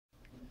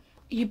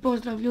I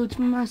pozdrav ljudi,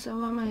 svima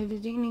sam vama je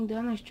Vizinik.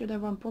 Danas ću da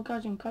vam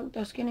pokažem kako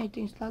da skinete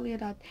i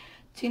instalirate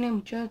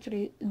snimam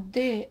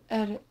 4D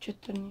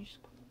R14.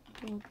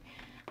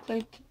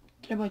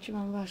 Treba će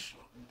vam vaš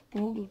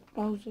Google,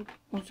 browser,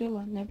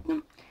 Mozilla,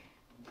 nebitno.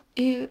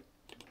 I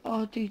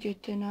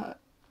otiđete na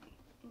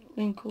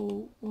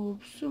linku u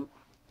opisu.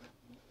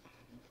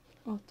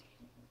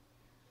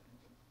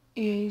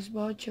 I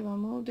izbacit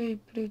vam ovdje i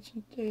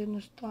priđite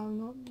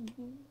jednostavno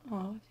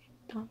ovdje,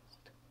 tamo.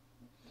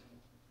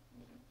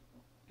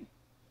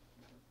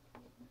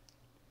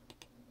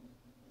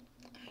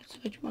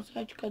 Sad ćemo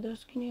sačekati da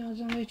skine, ja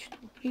sam već tu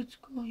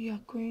pricko,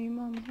 iako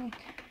imam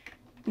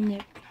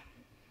nebitno.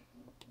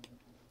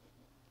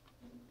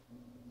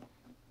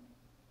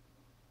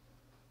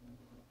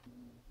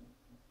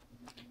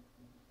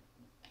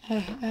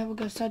 Evo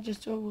ga, sad je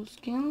se ovo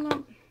skinula.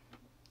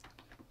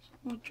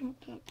 Samo ćemo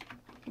da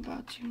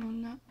bacimo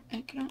na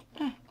ekran.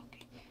 Ok.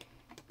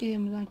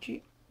 Idemo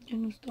znači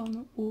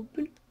jednostavno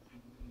open.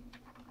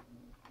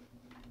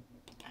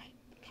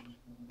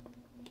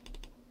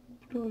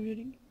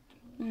 Provjerim.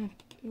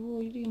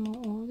 Prvo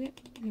idemo ovdje,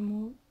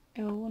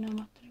 evo ovo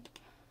nama treba.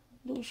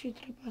 Duši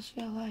treba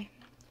sve live.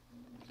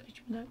 Sad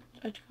ćemo da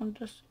sačekam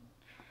da se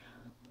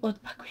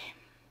otpakuje.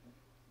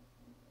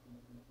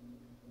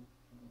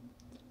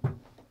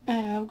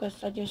 Evo ga,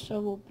 sad je se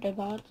ovo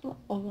prebacilo,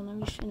 ovo nam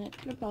više ne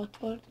treba,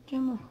 otvorit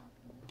ćemo.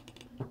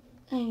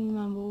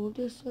 Imamo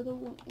ovdje sad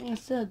ovo,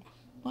 sad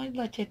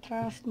možda će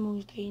tražiti,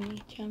 možda i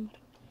neće.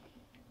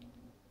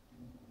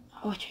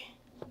 Hoće.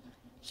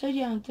 Sad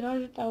ja vam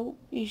tražim da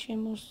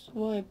upišemo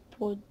svoje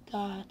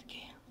podatke.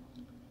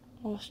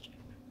 Osjećaj.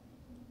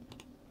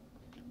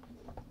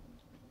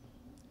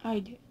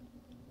 Ajde.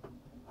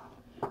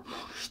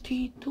 Možeš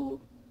ti tu.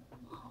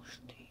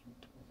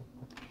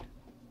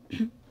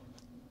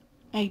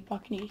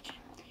 Ipak neće.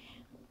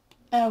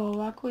 Evo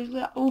ovako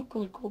izgleda,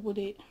 ukoliko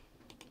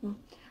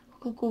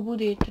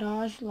bude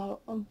tražila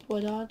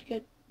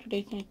podatke,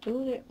 recite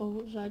ovdje,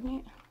 ovo zadnje.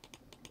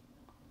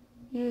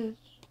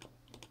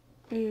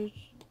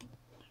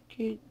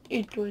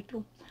 I to je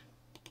to.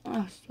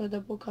 Sad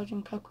da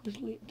pokažem kako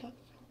izgleda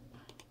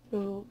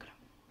program.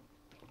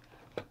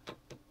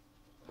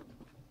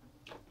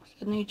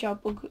 Sad neću ja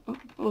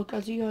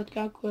pokazivati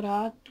kako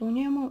raditi u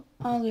njemu,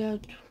 ali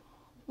eto,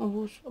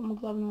 ovo su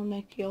uglavnom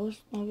neke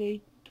osnove i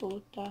to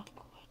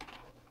tako.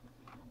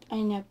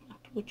 Aj ne,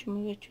 tu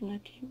ćemo već u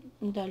nekim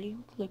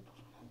daljim klipovima.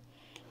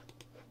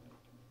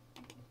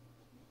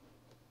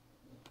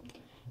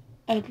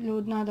 Eto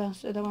ljudi, nadam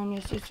se da vam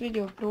je se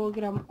svidio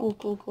program,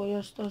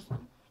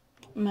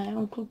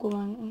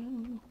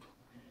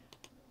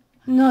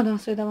 nadam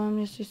se da vam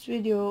je se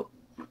svidio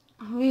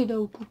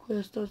video, ukoliko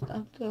jeste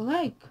ostavite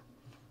like,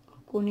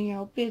 ako nije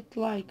opet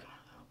like,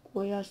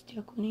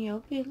 ako nije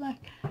opet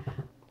like.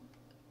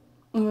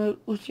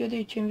 U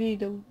sljedećem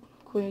videu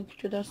kojeg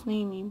ću da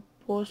snimim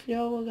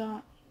poslije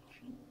ovoga,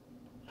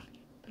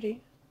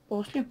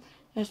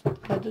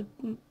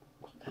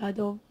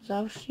 kada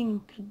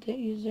završim, kada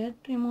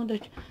izetujem, onda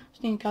ću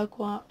snimim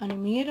kako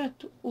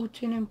animirat u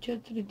snimam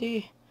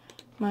 4D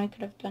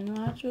Minecraft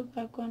animaciju,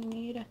 kako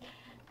animirat.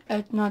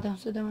 Eto, nadam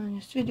se da vam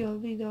je svidio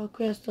video,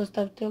 ako jeste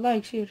ostavite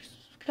like, share,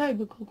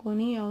 subscribe, koliko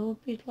nije, ali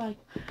opet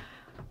like.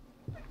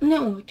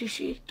 Nemojte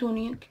širiti, to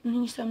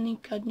nisam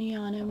nikad ni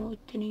ja,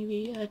 nemojte ni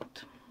vi,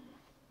 eto.